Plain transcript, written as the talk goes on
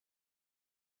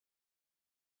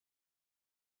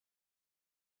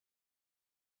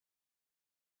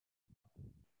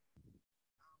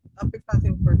topic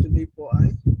natin for today po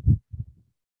ay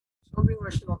solving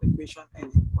rational equation and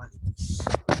inequalities.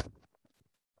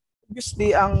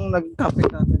 Obviously, ang nag-topic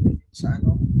natin sa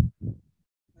nalaman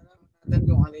natin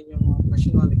kung ano yung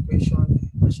rational equation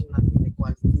and rational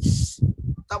inequalities.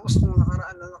 Tapos nung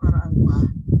nakaraan pa,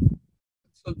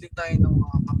 nag-solve tayo ng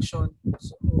mga function.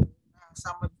 So,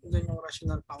 nasama din doon yung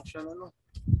rational function.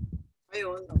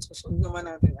 Ngayon, ang susunod naman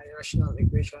natin ay rational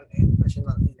equation and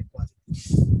rational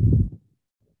inequalities.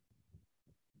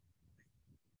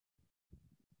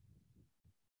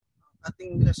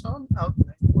 Ating lesson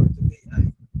outline for today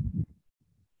ay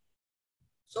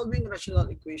solving rational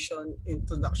equation,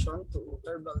 introduction to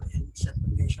verbal and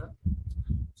separation,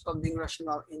 solving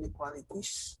rational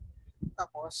inequalities,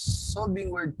 tapos solving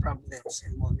word problems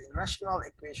involving rational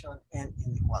equation and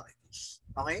inequalities.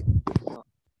 Okay?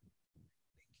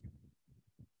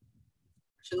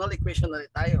 Rational equation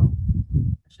ulit tayo.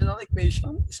 Rational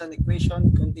equation is an equation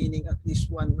containing at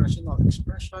least one rational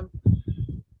expression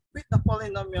with a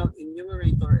polynomial in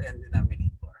numerator and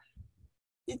denominator.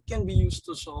 It can be used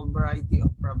to solve a variety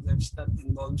of problems that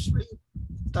involves rate,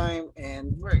 time,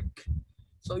 and work.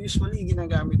 So usually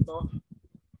ginagamit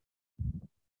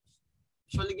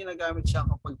siya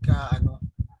kapag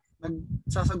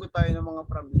nagsasagot tayo ng mga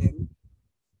problem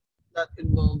that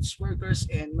involves workers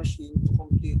and machine to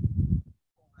complete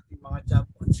ang ating mga job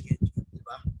on schedule, di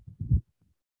ba?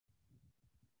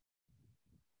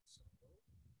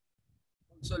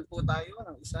 Solve po tayo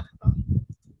ng isa.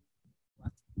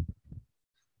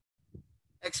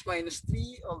 X minus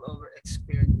 3 all over x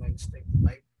squared minus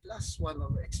 35 plus 1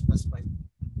 over x plus 5.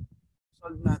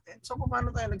 Solve natin. So,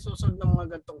 paano tayo nagsosolve ng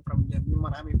mga ganitong problem yung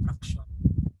maraming fraction?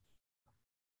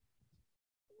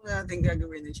 Una natin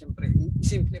gagawin din siyempre,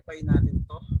 simplify natin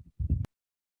to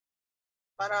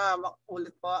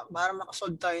para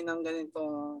makasolve tayo ng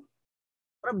ganitong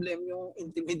problem, yung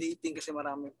intimidating kasi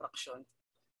maraming fraction.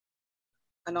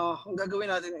 Ang gagawin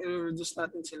natin, i-reduce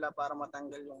natin sila para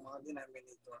matanggal yung mga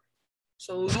denominator.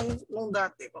 So, nung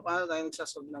dati, paano tayo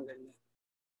nagsasolve ng ganyan?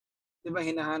 Diba,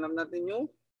 hinahanap natin yung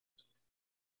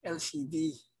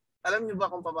LCD. Alam niyo ba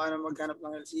kung paano maghanap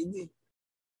ng LCD?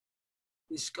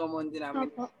 Is common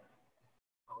denominator.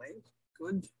 Okay,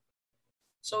 good.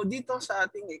 So, dito sa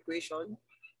ating equation,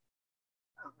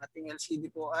 ang ating LCD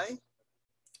po ay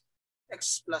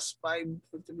x plus 5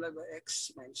 multiplied by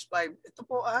x minus 5. Ito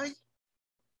po ay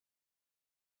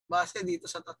base dito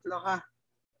sa tatlo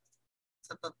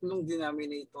sa tatlong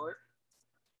denominator,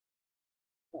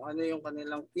 kung ano yung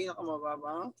kanilang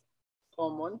pinakamababang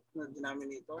common na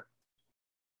denominator,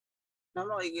 na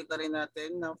makikita rin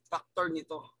natin na factor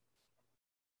nito.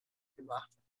 Diba?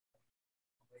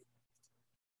 Okay.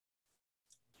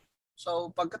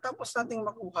 So, pagkatapos nating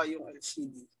makuha yung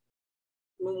LCD,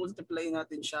 multiply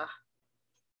natin siya.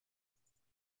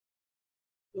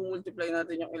 Multiply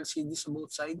natin yung LCD sa both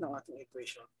sides ng ating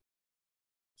equation.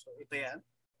 So, ito yan.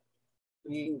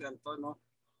 Magiging ganito, no?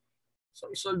 So,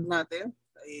 isolve natin.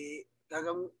 Ay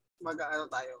mag-ano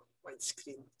tayo, white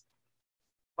screen.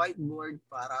 Whiteboard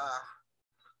para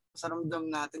masaramdam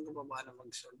natin kung paano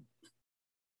mag-solve.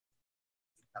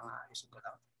 Ito nga, isolve ko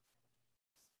lang.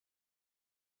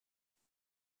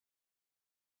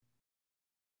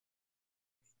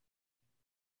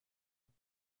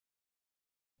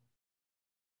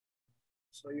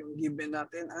 So, yung given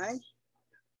natin ay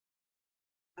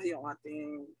yung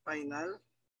ating final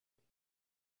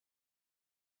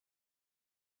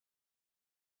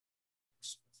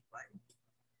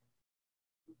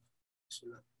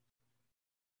sulat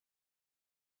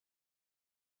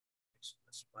x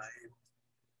plus 5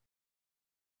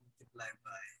 multiplied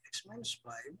by x minus 5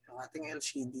 ang ating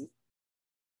LCD,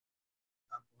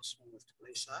 tapos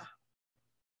multiply sa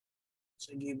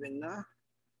given na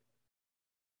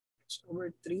x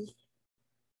over 3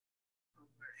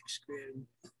 over x squared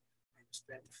minus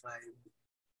 25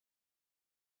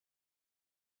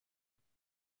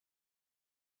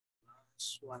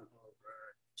 plus 1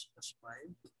 over x plus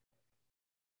 5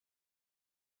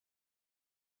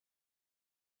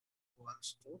 equals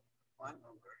to 1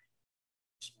 over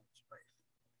x minus 5.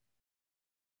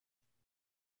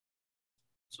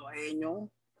 So, ayan yung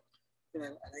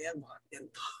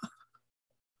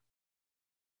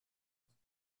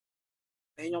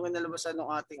ayan yung kinalabasan ng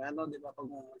ating di ba, pag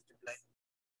multiply.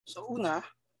 So, una,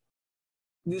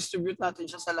 distribute natin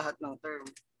siya sa lahat ng term.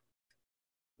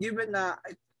 Given na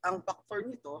ang factor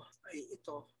nito ay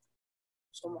ito,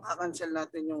 so makakancel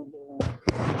natin yung buong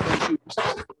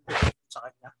sa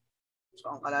kanya. So,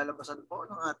 ang kalalabasan po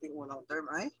ng ating unang term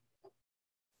ay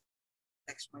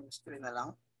x minus 3 na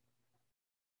lang.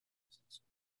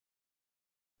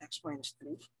 X minus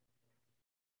 3.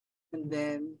 And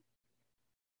then,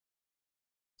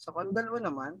 Sa pandalawa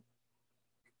naman,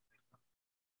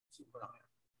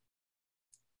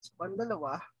 sa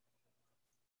pandalawa,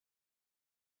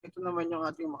 ito naman yung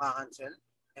ating makakancel.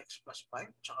 X plus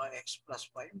 5, tsaka X plus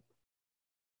 5.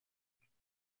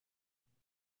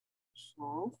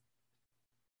 So,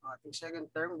 ating second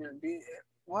term will be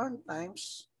 1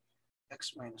 times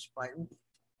X minus 5.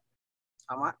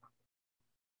 Tama?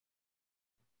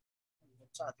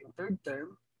 Sa ating third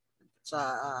term, sa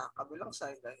kabilang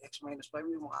side ay X minus 5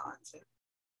 yung makakancel.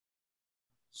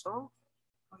 So,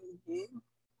 magiging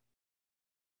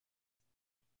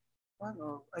 1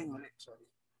 of, ay mali, sorry.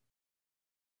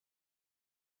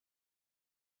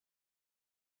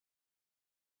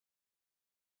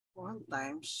 One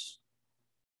times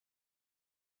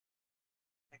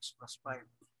X plus 5.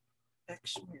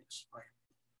 X minus 5.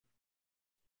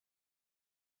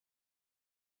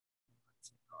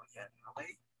 So, yan.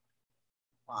 Okay?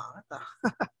 Pangat ah.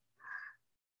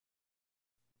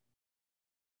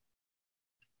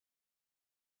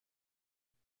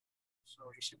 So,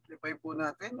 i-simplify po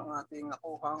natin ang ating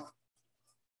nakuhang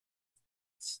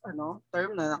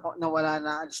term na nawala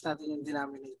na, alis natin yung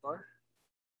denominator.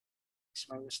 X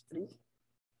minus 3.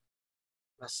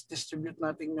 Plus, distribute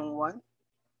natin yung 1.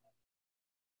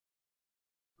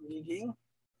 Magiging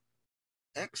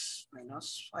X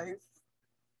minus 5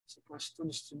 is equals to,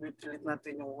 distribute ulit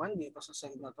natin yung 1 dito sa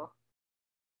side na to.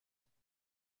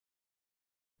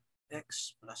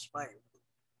 X plus 5.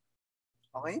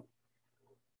 Okay?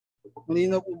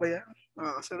 Malinaw po ba yan?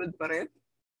 Nakakasunod pa rin?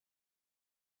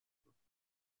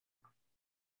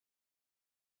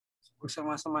 So, kung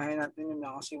samasamahin natin yung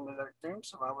mga similar terms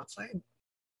sa bawat side.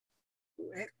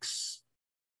 2x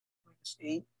minus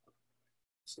 8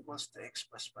 is equals to x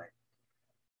plus 5.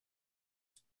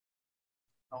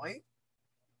 Okay?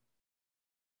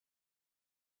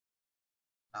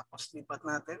 Tapos lipat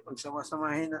natin. Pag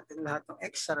samasamahin natin lahat ng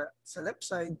x sa left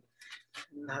side,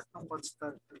 lahat ng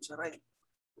constant sa right.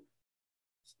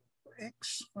 So,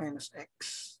 x minus x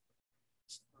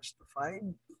is equals to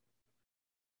 5.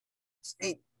 It's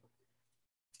 8.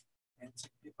 And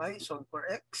simplify, solve for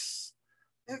x.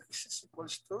 X is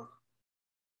equals to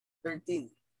 13.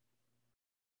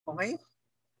 Okay?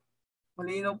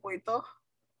 Malinaw po ito.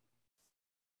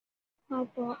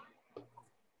 Opo.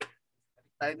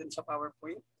 Tayo dun sa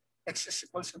PowerPoint. X is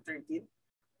equals to 13.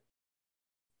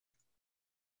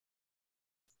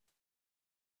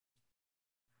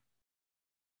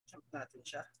 Jump natin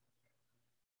siya.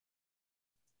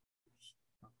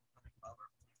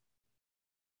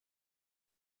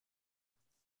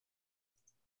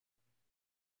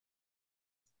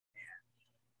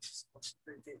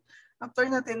 After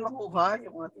natin makuha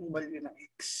yung ating value ng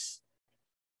x,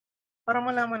 para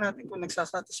malaman natin kung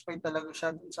nagsasatisfy talaga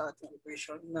siya dun sa ating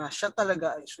equation na siya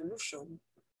talaga ay solution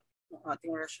ng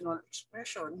ating rational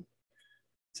expression,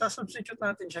 sasubstitute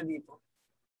natin siya dito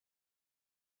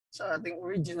sa ating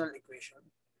original equation.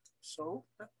 So,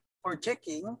 for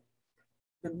checking,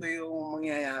 ganito yung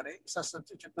mangyayari.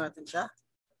 Sasubstitute natin siya.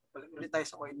 Balik ulit tayo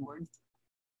sa whiteboard.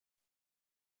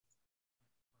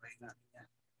 Buray natin yan.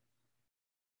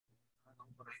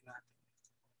 Anong buray natin?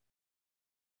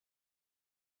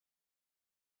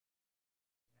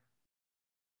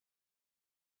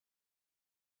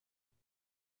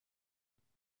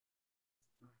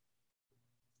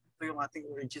 Ito yung ating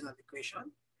original equation.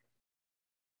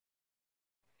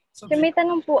 So, may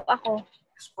tanong po ako.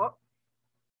 Yes po.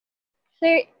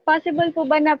 Sir, possible po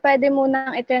ba na pwede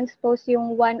munang i-transpose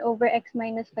yung 1 over x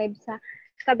minus 5 sa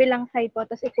kabilang side po,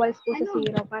 tapos equals po sa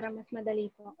 0 para mas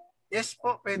madali po? Yes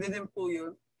po, pwede din po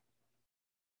yun.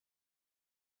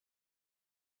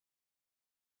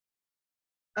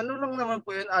 Ano lang naman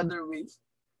po yun, other ways.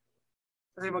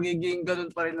 Kasi magiging ganun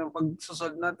pa rin ang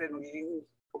pagsusolve natin.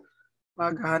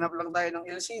 Maghahanap lang tayo ng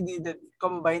LCD, then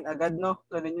combine agad, no?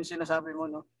 Ganun yung sinasabi mo,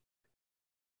 no?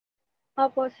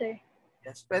 Opo, sir.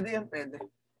 Yes, pwede yan, pwede.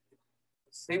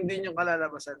 Same din yung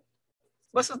kalalabasan.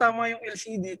 Basta tama yung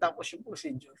LCD tapos yung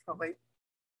procedure. Okay?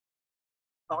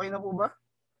 Okay na po ba?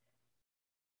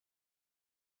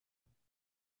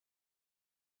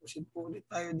 Proceed po ulit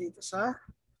tayo dito sa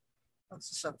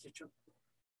substitute.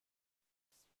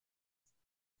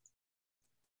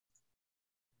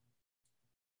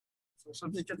 So,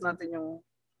 substitute natin yung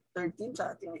 13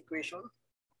 sa ating equation.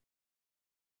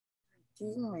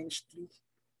 13 minus 3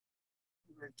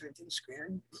 over 13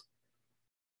 squared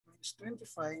minus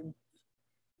 25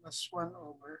 plus 1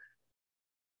 over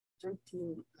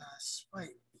 13 plus 5.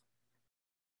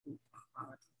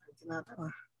 Ito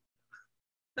natin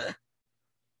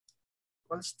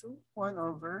equals to 1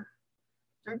 over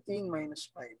 13 minus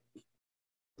 5.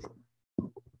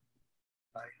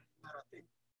 Tayo narating.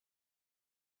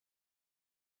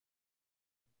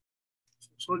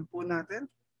 Solve po natin.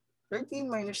 13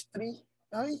 minus 3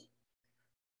 ay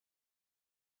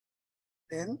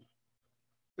 10.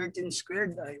 13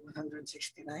 squared ay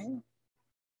 169.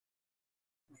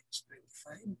 Minus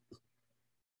 25.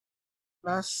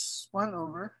 Plus 1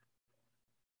 over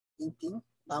 18.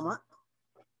 Tama?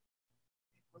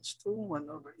 Equals to 1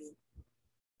 over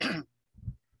 8.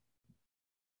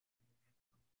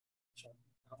 So,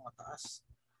 ang mataas.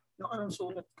 Ano ka ng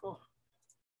sulat ko?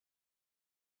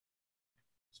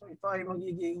 So, ito ay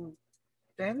magiging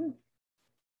 10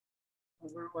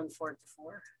 over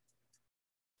 144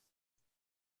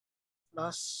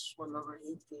 plus 1 over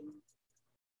 18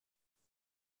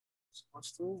 is equals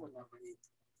to 1 over 8.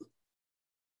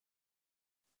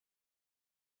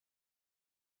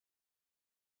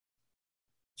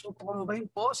 So, combine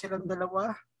po silang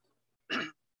dalawa.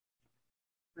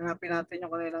 Hanapin natin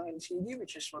yung kanilang LCD,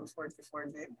 which is 144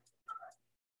 din.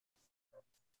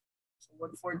 So,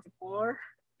 144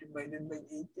 divided by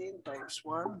 18 times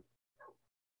 1.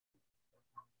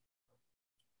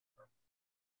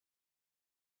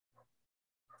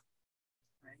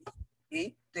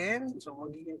 8, 10. So,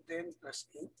 magiging 10 plus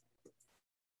 8.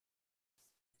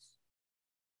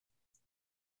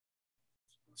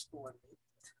 Equals to 1, 8.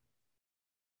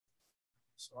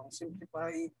 So, ang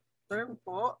simplified term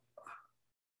po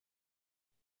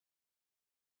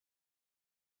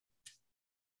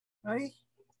ay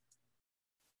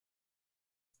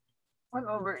 1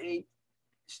 over 8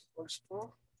 is equals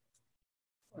to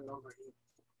 1 over 8.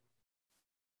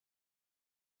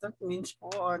 That means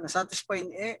po, nasatisfy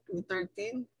ni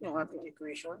 13 yung ating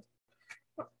equation.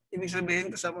 Ibig sabihin,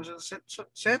 kasama sa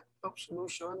set of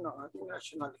solution ng ating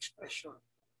rational expression.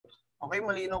 Okay,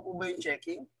 malinaw po ba yung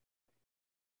checking?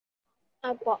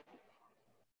 Apo.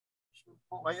 Sure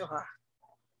po kayo ha.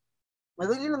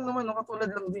 Madali lang naman, no?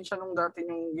 Katulad lang din siya nung dati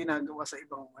yung ginagawa sa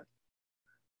ibang math.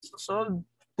 So solve,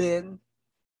 then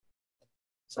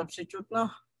substitute na.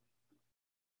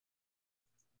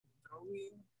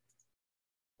 Drawing.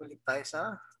 Balik tayo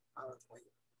sa PowerPoint.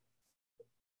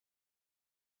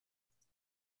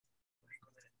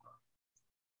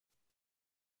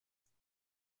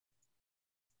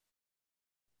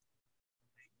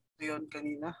 Ito yun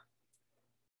kanina.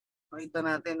 Makita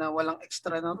natin na walang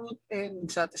extra na root and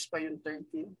satisfy yung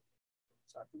 13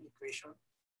 sa ating equation.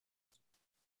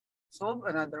 Solve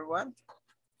another one.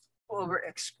 2 over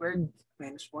x squared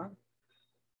minus 1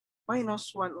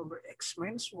 minus 1 over x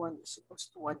minus 1 is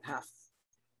equals to 1/2.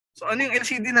 So ano yung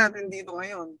LCD natin dito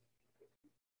ngayon?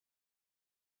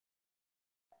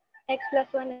 X plus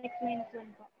 1, x minus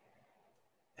 1 po.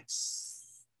 X.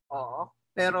 Oo.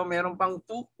 Pero meron pang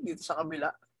 2 dito sa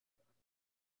kabila.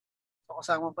 So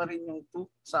kasama pa rin yung 2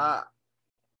 sa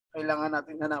kailangan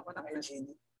natin hanapan ng LCD.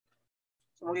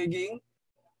 So magiging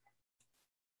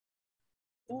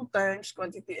 2 times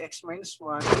quantity x minus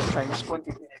 1 times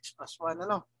quantity x plus 1.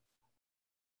 Ano?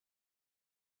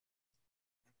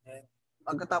 And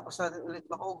pagkatapos natin ulit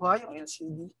makuha yung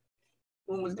LCD,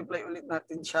 multiply ulit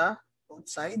natin siya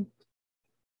both side.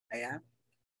 Ayan.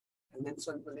 And then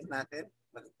solve ulit natin.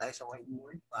 Balik tayo sa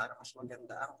whiteboard para mas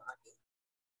maganda ang ating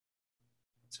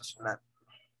susulat.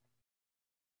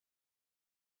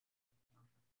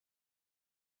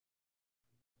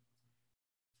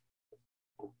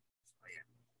 So, ayan.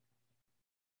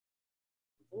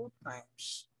 2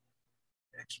 times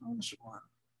x minus 1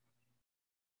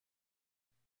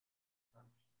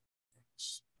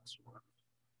 x plus 1.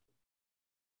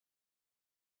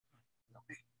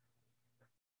 Okay.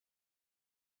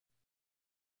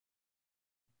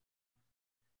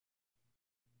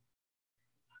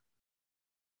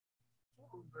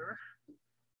 Over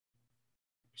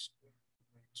x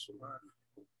minus 1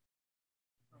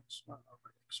 minus 1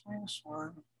 over x minus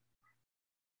 1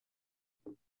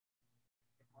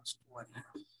 equals to 1.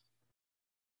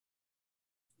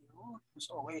 Mas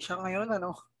okay siya ngayon,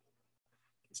 ano?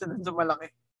 Isa dun sa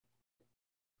malaki.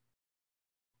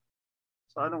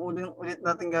 So, anong ulit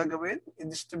natin gagawin?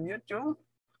 I-distribute yung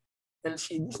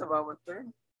LCD sa bawat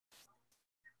term.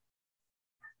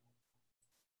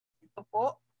 Ito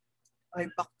po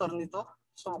ay factor nito.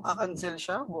 So, makakancel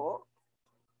siya, buo.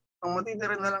 Ang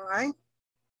matitira na lang ay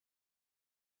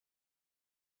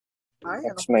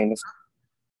X minus.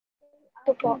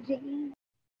 Ito po. 2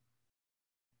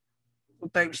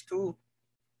 times 2.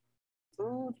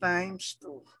 2 times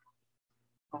 2.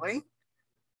 Okay?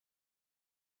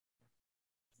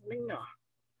 Sabihin nyo.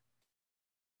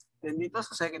 Then dito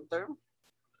sa second term,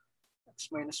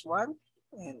 x minus 1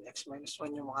 and x minus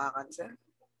 1 yung makakancel.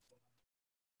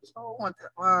 So,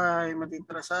 may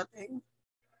matitira sa ating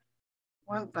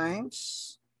 1 times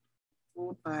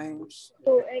 2 times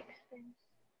 2x times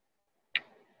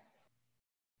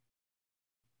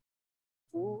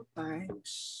 2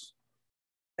 times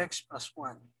x plus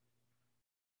 1.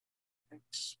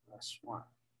 X plus 1.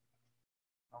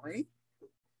 Okay?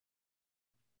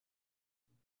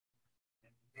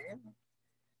 And then,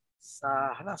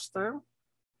 sa last term,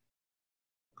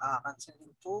 cancel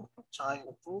yung 2, tsaka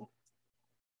yung 2.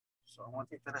 So, ang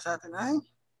matitira sa atin ay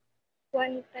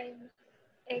 1 times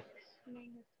x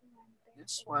minus 1 times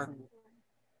this x 1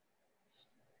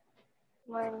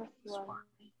 minus this 1. 1.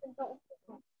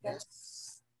 Yes.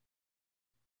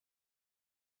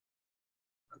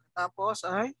 Pagkatapos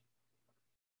ay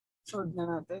solve na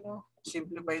natin. No?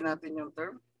 Simplify natin yung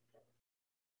term.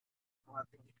 Ang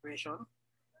ating equation.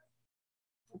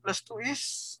 2 plus 2 is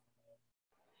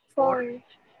 4.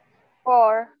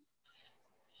 4.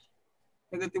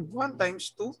 Negative 1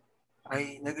 times 2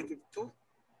 ay negative 2.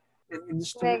 Then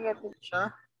i-distribute Negative. natin siya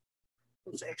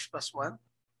sa x plus 1.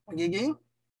 Magiging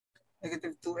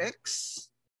negative 2x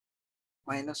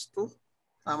minus 2.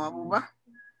 Tama po ba?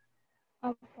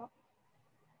 Opo.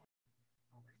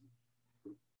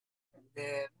 And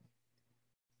then,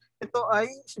 ito ay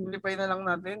simplify na lang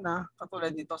natin na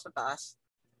katulad dito sa taas.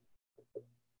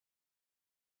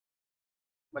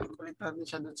 Balik ulit natin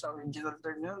siya dun sa original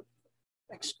term niya.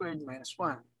 X squared minus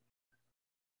 1.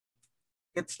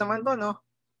 Gets naman to, no?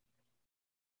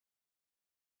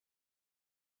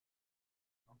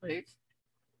 Okay.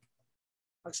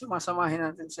 Pag sumasamahin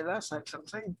natin sila sa isang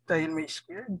side, dahil may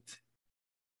squared.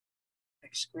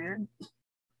 X squared.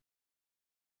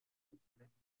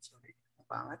 Sorry,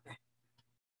 pangat eh.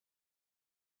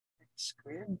 X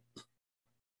squared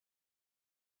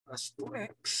plus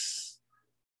 2x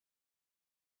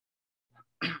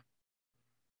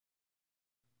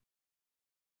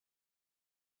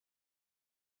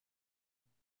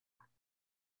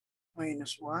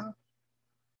minus 1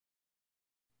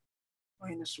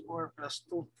 minus 4 plus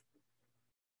 2.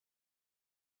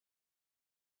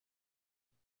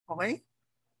 Okay?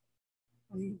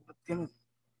 Ay, ba't ganun?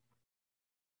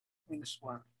 Minus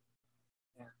 1.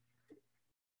 Yeah.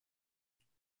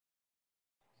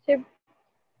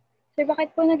 Sir,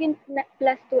 bakit po naging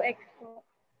plus 2x po?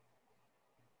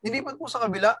 Nilipat po sa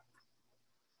kabila.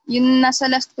 Yung nasa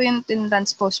last po yung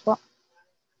transpose po.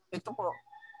 Ito po.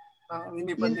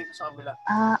 Nilipat dito sa kabila.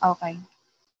 Ah, okay.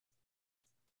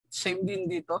 Same din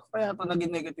dito. Kaya ito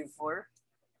naging negative 4.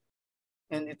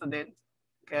 And ito din.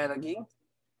 Kaya naging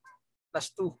plus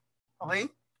 2.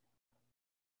 Okay?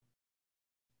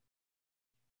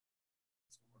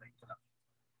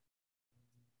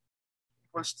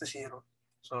 Equals to 0.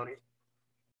 Sorry.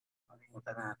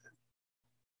 Malimutan natin.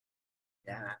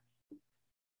 Yan.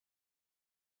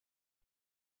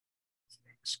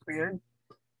 Squared.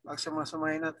 Pag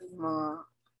sumasamahin natin yung mga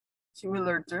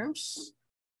similar terms.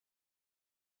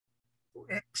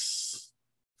 2x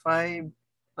 5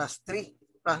 plus 3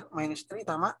 plus minus 3.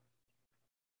 Tama?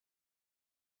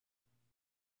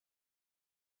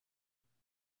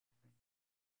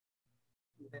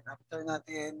 And then after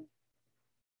natin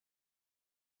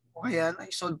yan, I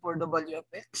solve for the value of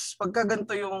x. Pagka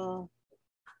ganito yung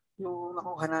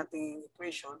nakuha nating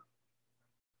equation,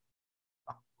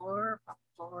 factor.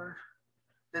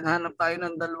 Then hanap tayo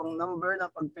ng dalawang number na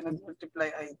pag pinag-multiply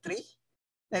ay 3.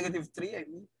 Negative 3, I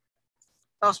mean.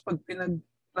 Tapos pag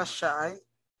pinag-plus siya ay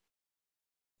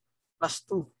plus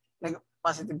 2.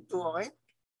 Positive 2, okay?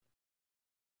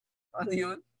 Ano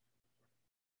yun?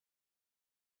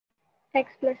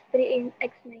 X plus 3 and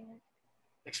x minus.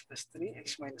 X plus 3,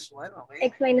 x minus 1, okay?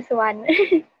 X minus 1.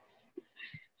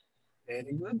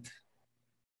 Very good.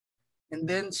 And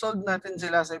then solve natin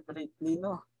sila separately,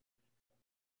 no?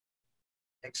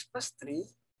 X plus 3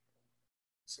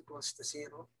 is equals to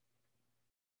 0.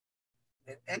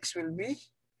 Then x will be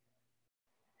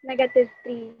Negative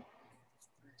 3.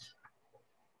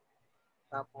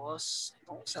 tapos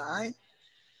itong isa ay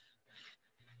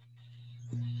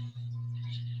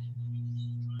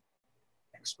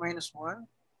x minus 1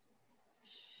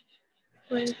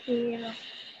 Equals 0.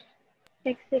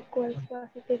 X equals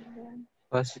positive 1.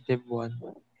 Positive 1.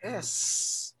 yes.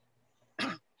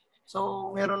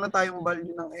 So, meron na tayong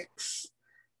value ng x.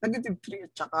 Negative 3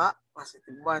 at saka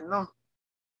positive 1, no?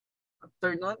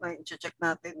 After nun, ay i-check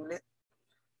natin ulit.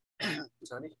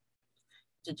 Sorry.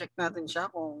 I-check natin siya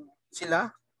kung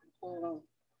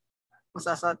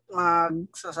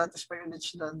magsasatisfy ulit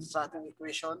sila sa ating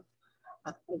equation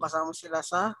at kung kasama sila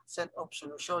sa set of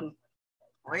solution.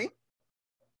 Okay?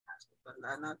 So,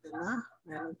 tandaan natin na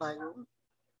meron tayong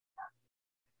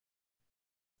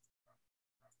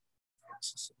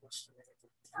x is equals to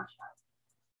negative 3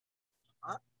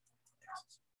 at x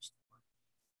is equals to 1.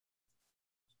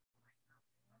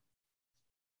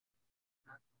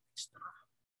 Extra.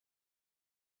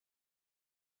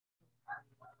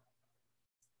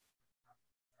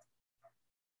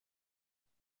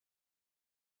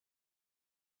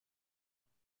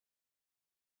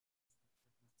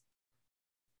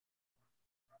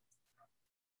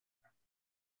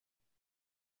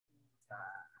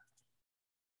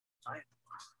 Okay.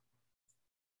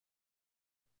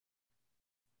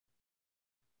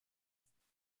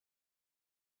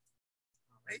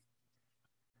 Okay.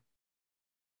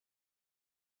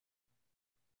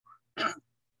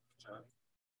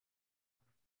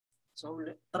 So,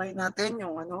 try natin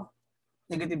yung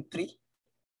negative 3.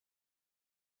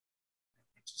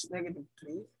 Which is negative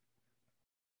 3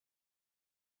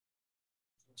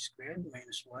 squared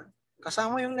minus 1.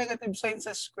 Kasama yung negative sign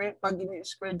sa square pag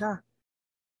ini-squared ha.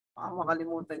 Baka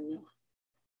makalimutan nyo.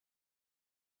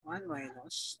 1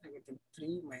 minus negative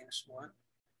 3 minus 1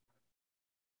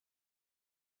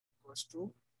 equals to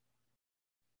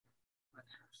 1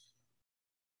 half.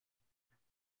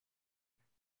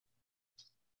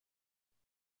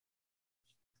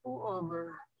 Two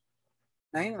over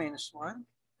 9 minus 1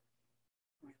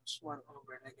 minus 1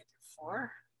 over negative 4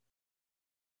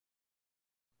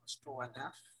 equals to 1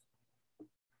 half.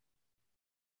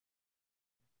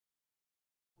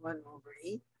 1 over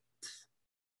 8.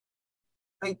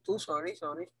 Ay, 2, sorry.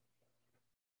 2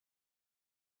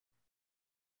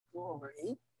 over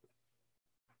 8.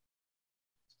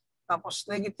 Tapos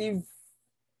negative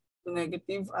to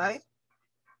negative ay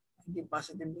hindi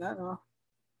positive na, no?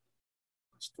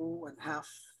 Equals to 1 half.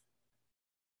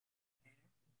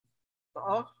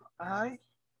 Ito ay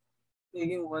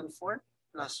naging 1/4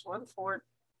 plus 1/4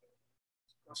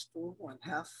 equals to 1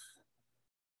 half.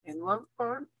 And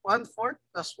 1/4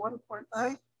 plus 1/4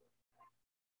 ay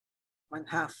 1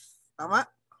 half. Tama?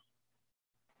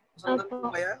 Sundan po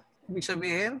ba yan? Ibig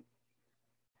sabihin,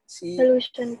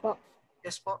 Solution po.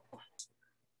 yes po,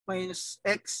 minus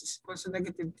x is equals to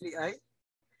negative 3i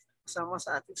kasama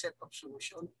sa ating set of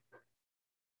solution.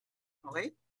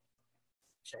 Okay?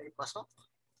 Siya ipasok.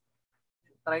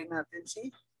 Try natin si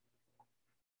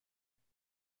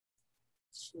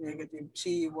negative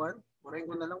C1. Burahin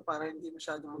ko na lang para hindi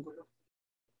masyadong magulo.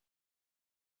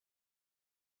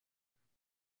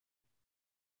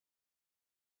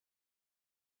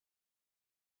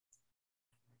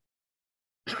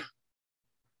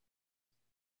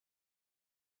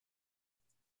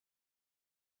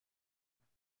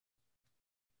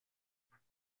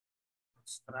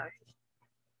 Let's try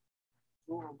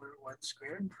 2 over 1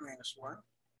 squared minus 1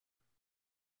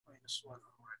 minus 1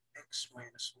 over x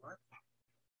minus 1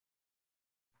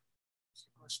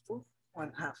 is equals to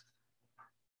 1 half.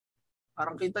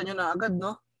 Parang kita nyo na agad,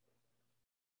 no?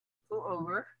 2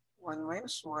 over 1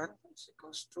 minus 1 is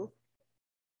equals to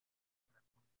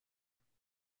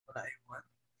 1.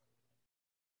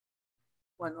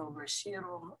 1 over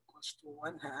 0 equals to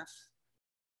 1 half.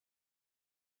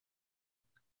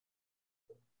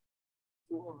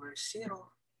 2 over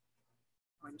 0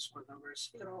 minus 1 over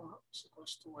 0 is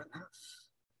equals to 1 half.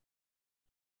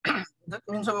 That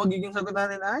means ang magiging sagot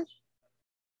natin ay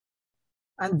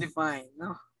undefined,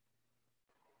 no?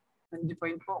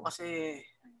 Undefined po kasi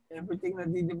everything na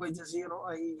di-divide sa 0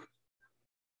 ay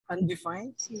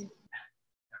undefined.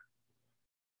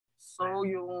 So,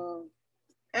 yung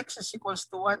x is equals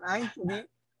to 1 ay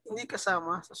hindi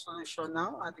kasama sa solusyon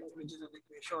ng ating original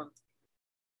equation.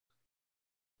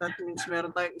 That means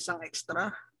meron tayong isang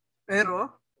extra.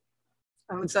 Pero,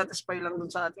 ang nag-satisfy lang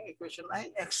dun sa ating equation ay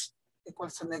x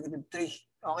equals to negative 3.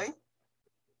 Okay?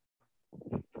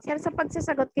 Sir, sa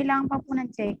pagsasagot, kailangan pa po ng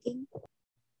checking?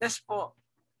 Yes po.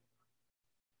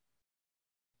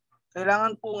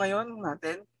 Kailangan po ngayon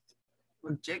natin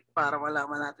mag-check para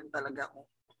malaman natin talaga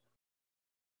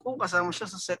kung kasama siya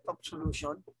sa set of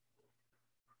solution.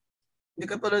 Hindi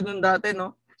katulad nung dati,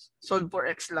 no? Solve for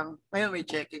x lang. Ngayon may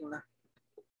checking na.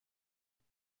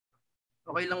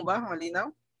 Okay lang ba?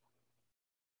 Malinaw?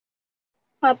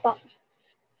 Papa.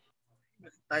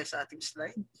 Balik tayo sa ating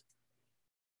slide.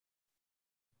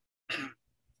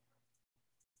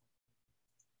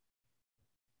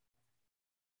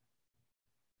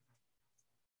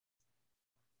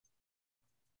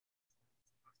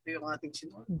 Ito yung ating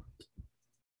sinod.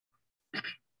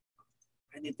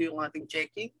 And ito yung ating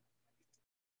checking.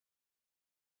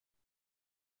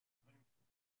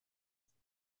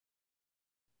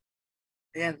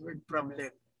 Ayan, word problem.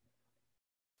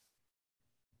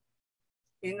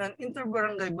 In an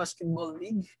inter-barangay basketball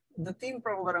league, the team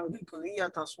from Barangay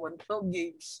Kuliat has won 12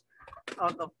 games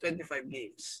out of 25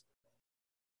 games.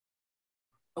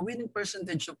 A winning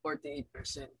percentage of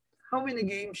 48%. How many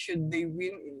games should they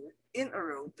win in a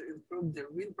row to improve their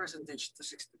win percentage to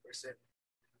 60%?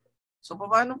 So,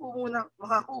 paano po muna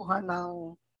makakuha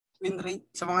ng win rate?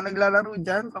 Sa mga naglalaro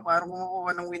dyan, paano po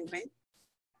makakuha ng win rate?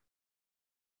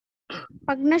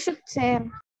 Pag na-shoot, sir.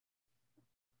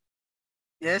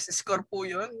 Yes, score po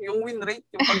yun. Yung win rate,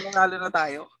 yung pag nanalo na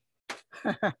tayo.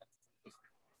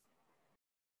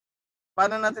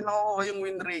 Paano natin nakukuha yung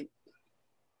win rate?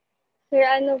 Sir,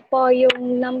 ano po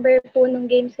yung number po ng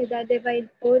games i-divide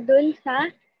po dun sa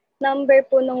number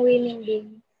po ng winning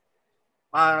game.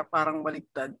 Parang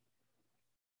baliktad.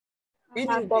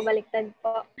 Winning Po, game. baliktad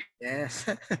po. Yes.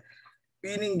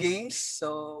 Winning games.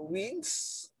 So,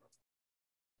 wins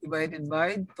divided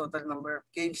by total number of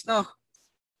games, no?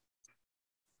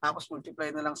 Tapos multiply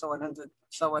na lang sa 100%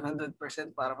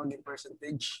 para maging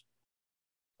percentage.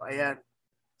 So, ayan.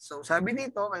 So, sabi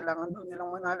dito, kailangan daw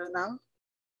nilang manalo ng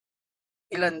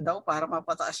ilan daw para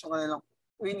mapataas yung kanilang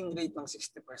winning rate ng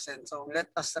 60%. So, let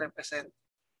us represent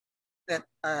that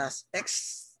as X.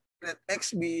 Let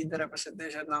X be the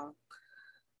representation ng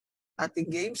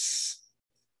ating games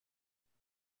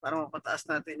para mapataas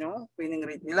natin yung winning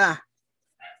rate nila.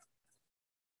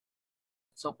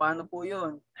 So, paano po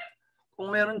yun? Kung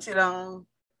meron silang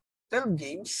 12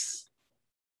 games,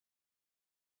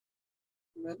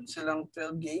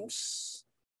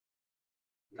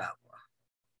 lawa.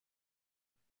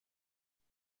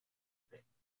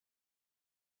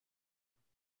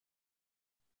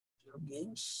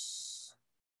 Games.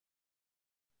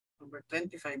 Number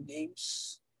 25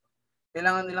 games.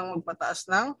 Kailangan nilang magpataas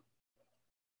ng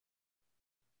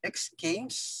X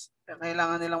games.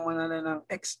 Kailangan nilang manalo ng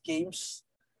X games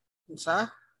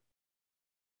sa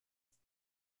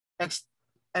X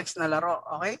na laro.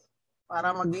 Okay?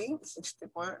 Para maging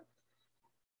 60%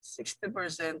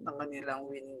 ng kanilang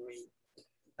winning rate.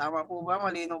 Tama po ba?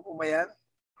 Malinaw po ba yan?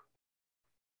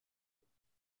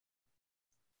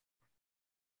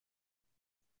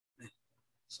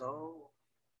 So,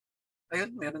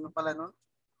 ayun, meron na pala nun.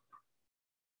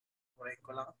 Correct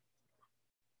ko lang.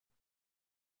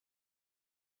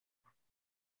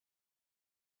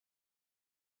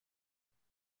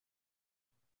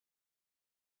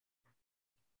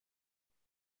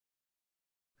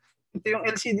 Ito yung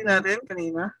LCD natin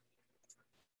kanina.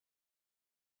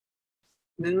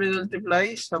 Then we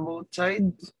multiply sa both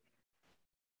sides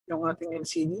yung ating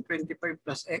LCD, 25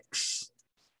 plus X.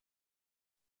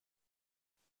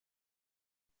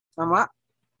 Tama?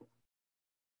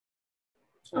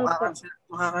 So,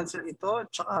 makakancel ito at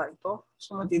saka ito.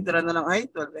 So, matitira na lang ay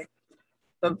 12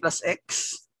 plus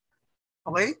X.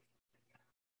 Okay?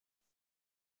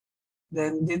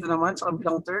 Then, dito naman sa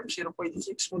kabilang term, 0.6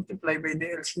 multiply by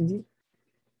the LCD.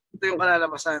 Ito yung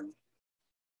kalalabasan.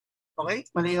 Okay?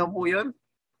 Malinaw po yun.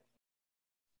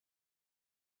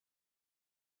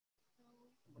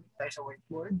 Balik tayo sa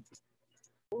whiteboard.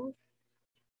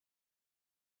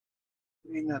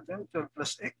 Gawin natin 12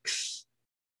 plus X.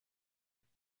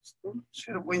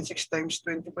 0.6 times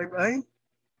 25 ay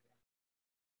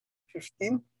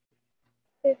 15.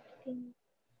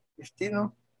 15,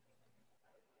 no?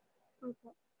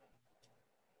 Okay.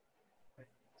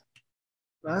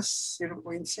 Plus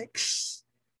 0.6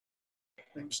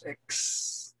 times X.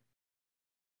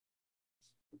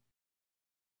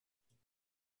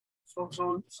 So,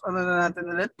 ano na natin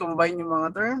ulit? Combine yung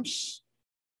mga terms.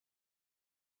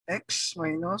 X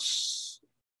minus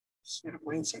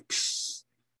 0.6.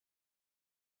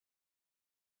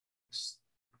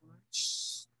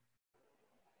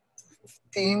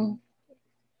 15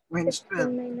 minus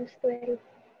 12. Minus 12.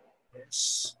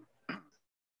 Yes.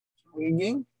 So,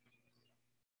 magiging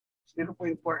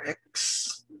 0.4x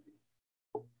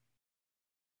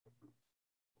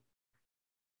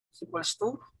is equals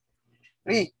to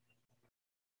 3.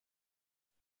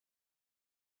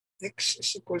 X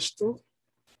is equals to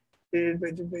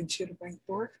divided by 0.4.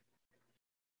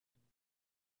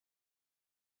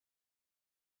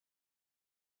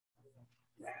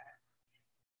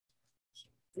 So,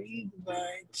 3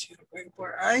 divided 0.4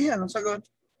 ay, anong sagot?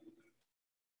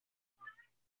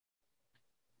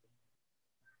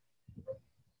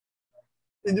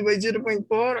 Divide 0.4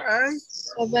 ay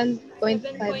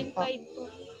 7.5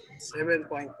 po.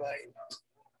 7.5.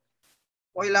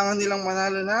 Kailangan nilang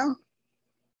manalo ng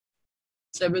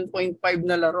 7.5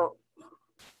 na laro.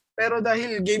 Pero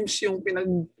dahil games yung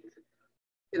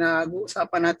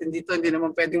pinag-uusapan natin dito, hindi naman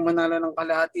pwedeng manalo ng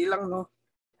kalahati lang, no?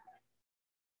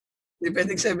 Hindi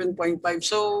pwedeng 7.5.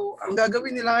 So, ang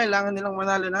gagawin nila, kailangan nilang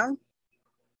manalo ng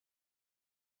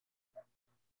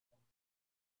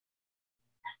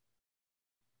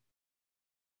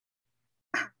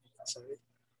sorry.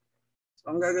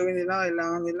 So, ang gagawin nila,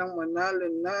 kailangan nilang manalo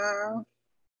ng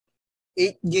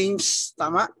 8 games.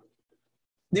 Tama?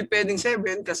 Di pwedeng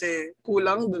 7 kasi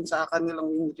kulang dun sa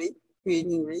kanilang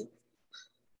winning rate.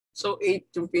 So, 8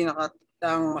 yung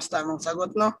mas tamang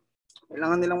sagot, no?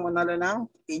 Kailangan nilang manalo ng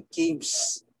 8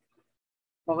 games.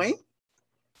 Okay?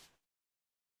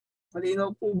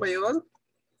 Malinaw po ba yun?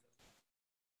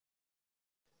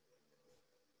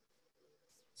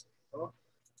 So,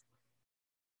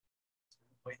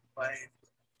 0.5.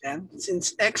 And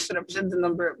since X represents the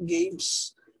number of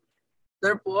games,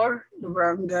 therefore, the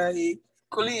barangay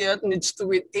Kuliat needs to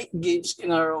win 8 games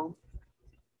in a row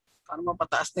para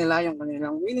mapataas nila yung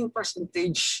kanilang winning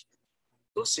percentage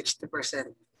to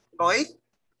 60%. Okay?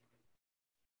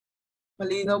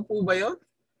 Malinaw po ba yun?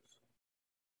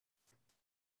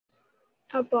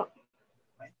 Opo.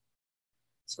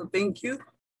 So thank you.